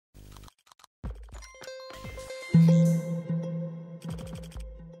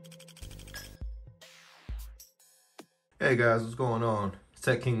Hey guys, what's going on? It's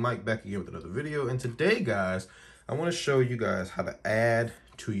Tech King Mike back again with another video. And today, guys, I want to show you guys how to add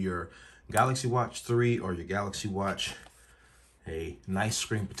to your Galaxy Watch 3 or your Galaxy Watch a nice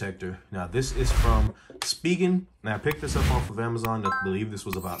screen protector. Now, this is from Spigen. Now, I picked this up off of Amazon. I believe this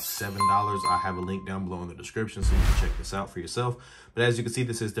was about $7. I have a link down below in the description so you can check this out for yourself. But as you can see,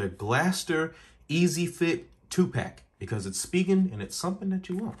 this is their Glas.Tr Easy Fit 2-pack because it's Spigen and it's something that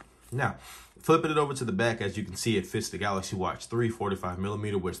you want. Now, flipping it over to the back, as you can see, it fits the Galaxy Watch 3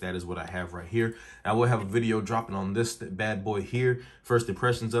 45mm, which that is what I have right here. I will have a video dropping on this bad boy here. First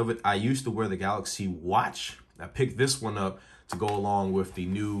impressions of it. I used to wear the Galaxy Watch. I picked this one up to go along with the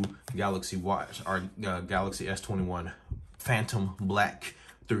new Galaxy Watch, our Galaxy S21 Phantom Black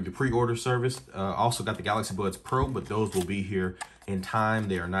through the pre-order service. Also got the Galaxy Buds Pro, but those will be here in time.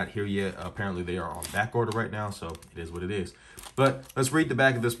 They are not here yet. Apparently they are on back order right now, so it is what it is. But let's read the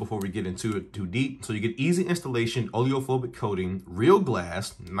back of this before we get into it too deep. So you get easy installation, oleophobic coating, real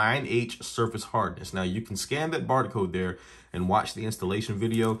glass, 9H surface hardness. Now you can scan that barcode there and watch the installation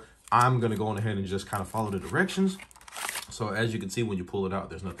video. I'm gonna go on ahead and just kind of follow the directions. So as you can see, when you pull it out,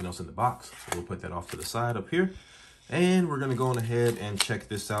 there's nothing else in the box. So we'll put that off to the side up here. And we're gonna go on ahead and check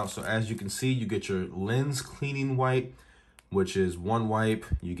this out. So as you can see, you get your lens cleaning wipe, which is one wipe.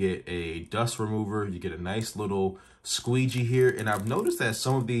 You get a dust remover. You get a nice little squeegee here. And I've noticed that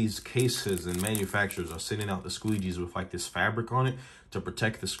some of these cases and manufacturers are sending out the squeegees with like this fabric on it to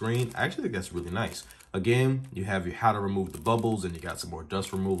protect the screen. I actually think that's really nice. Again, you have your how to remove the bubbles and you got some more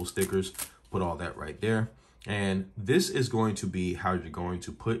dust removal stickers. Put all that right there. And this is going to be how you're going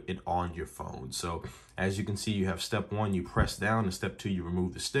to put it on your phone. So as you can see, you have step one, you press down, and step two, you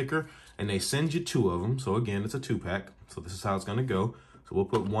remove the sticker, and they send you two of them. So again, it's a 2-pack. So this is how it's going to go. So we'll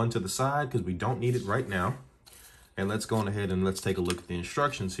put one to the side because we don't need it right now. And let's go on ahead and let's take a look at the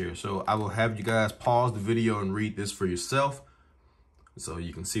instructions here. So I will have you guys pause the video and read this for yourself, so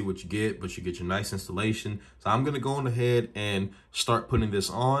you can see what you get, but you get your nice installation. So I'm going to go on ahead and start putting this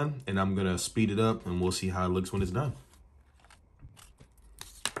on, and I'm going to speed it up, and we'll see how it looks when it's done.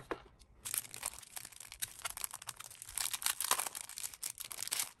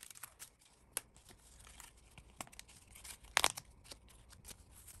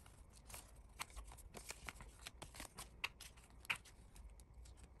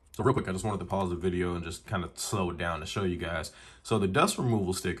 So real quick, I just wanted to pause the video and just kind of slow it down to show you guys. So the dust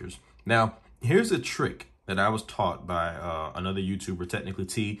removal stickers. Now, here's a trick that I was taught by another YouTuber, Technically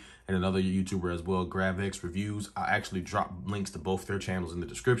T, and another YouTuber as well, GravX Reviews. I actually drop links to both their channels in the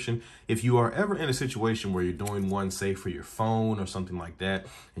description. If you are ever in a situation where you're doing one, say for your phone or something like that,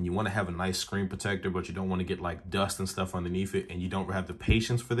 and you want to have a nice screen protector, but you don't want to get like dust and stuff underneath it, and you don't have the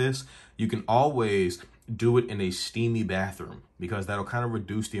patience for this, you can always do it in a steamy bathroom, because that'll kind of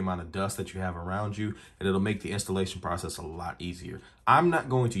reduce the amount of dust that you have around you, and it'll make the installation process a lot easier. I'm not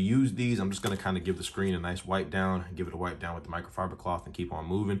going to use these. I'm just going to kind of give the screen a nice wipe down, give it a wipe down with the microfiber cloth and keep on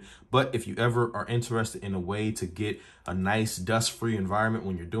moving. But if you ever are interested in a way to get a nice dust-free environment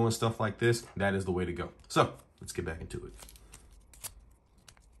when you're doing stuff like this, that is the way to go. So let's get back into it.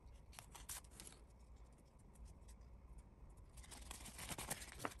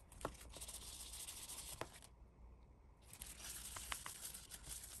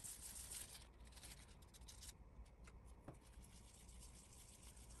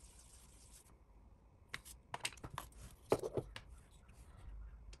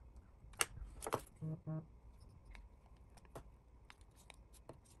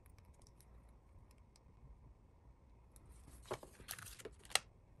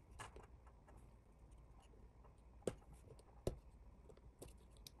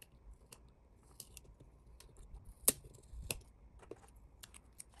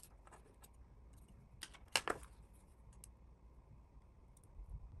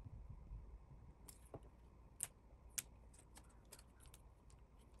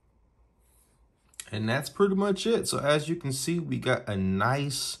 And that's pretty much it. So as you can see, we got a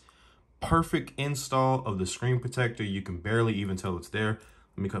nice, perfect install of the screen protector. You can barely even tell it's there.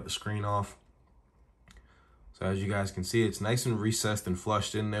 Let me cut the screen off. So as you guys can see, it's nice and recessed and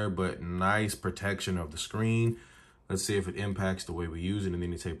flushed in there, but nice protection of the screen. Let's see if it impacts the way we use it in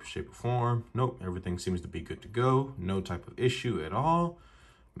any type of shape or form. Nope, everything seems to be good to go. No type of issue at all.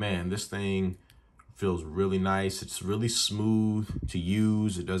 Man, this thing feels really nice. It's really smooth to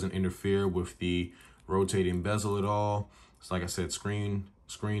use. It doesn't interfere with the rotating bezel at all. So like I said, screen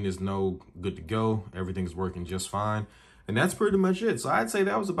is good to go. Everything's working just fine. And that's pretty much it. So I'd say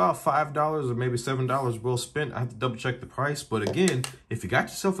that was about $5 or maybe $7 well spent. I have to double check the price. But again, if you got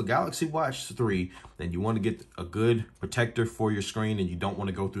yourself a Galaxy Watch 3 and you want to get a good protector for your screen and you don't want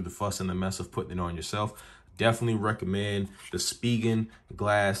to go through the fuss and the mess of putting it on yourself, Definitely recommend the Spigen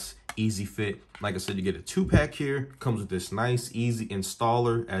Glass Easy Fit. Like I said, you get a 2-pack here. Comes with this nice, easy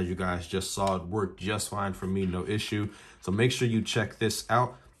installer. As you guys just saw, it worked just fine for me, no issue. So make sure you check this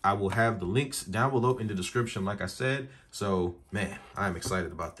out. I will have the links down below in the description, like I said. So, man, I'm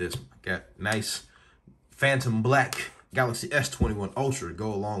excited about this. I got nice Phantom Black Galaxy S21 Ultra to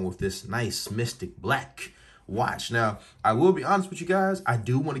go along with this nice Mystic Black watch. Now, I will be honest with you guys, I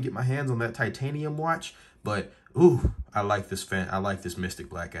do want to get my hands on that titanium watch, but ooh, I like this Mystic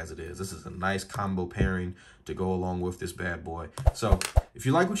Black as it is. This is a nice combo pairing to go along with this bad boy. So if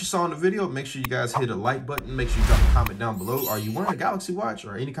you like what you saw in the video, make sure you guys hit a like button. Make sure you drop a comment down below. Are you wearing a Galaxy watch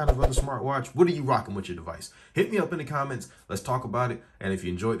or any kind of other smartwatch? What are you rocking with your device? Hit me up in the comments. Let's talk about it. And if you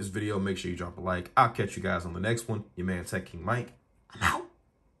enjoyed this video, make sure you drop a like. I'll catch you guys on the next one. Your man, Tech King Mike. I'm out.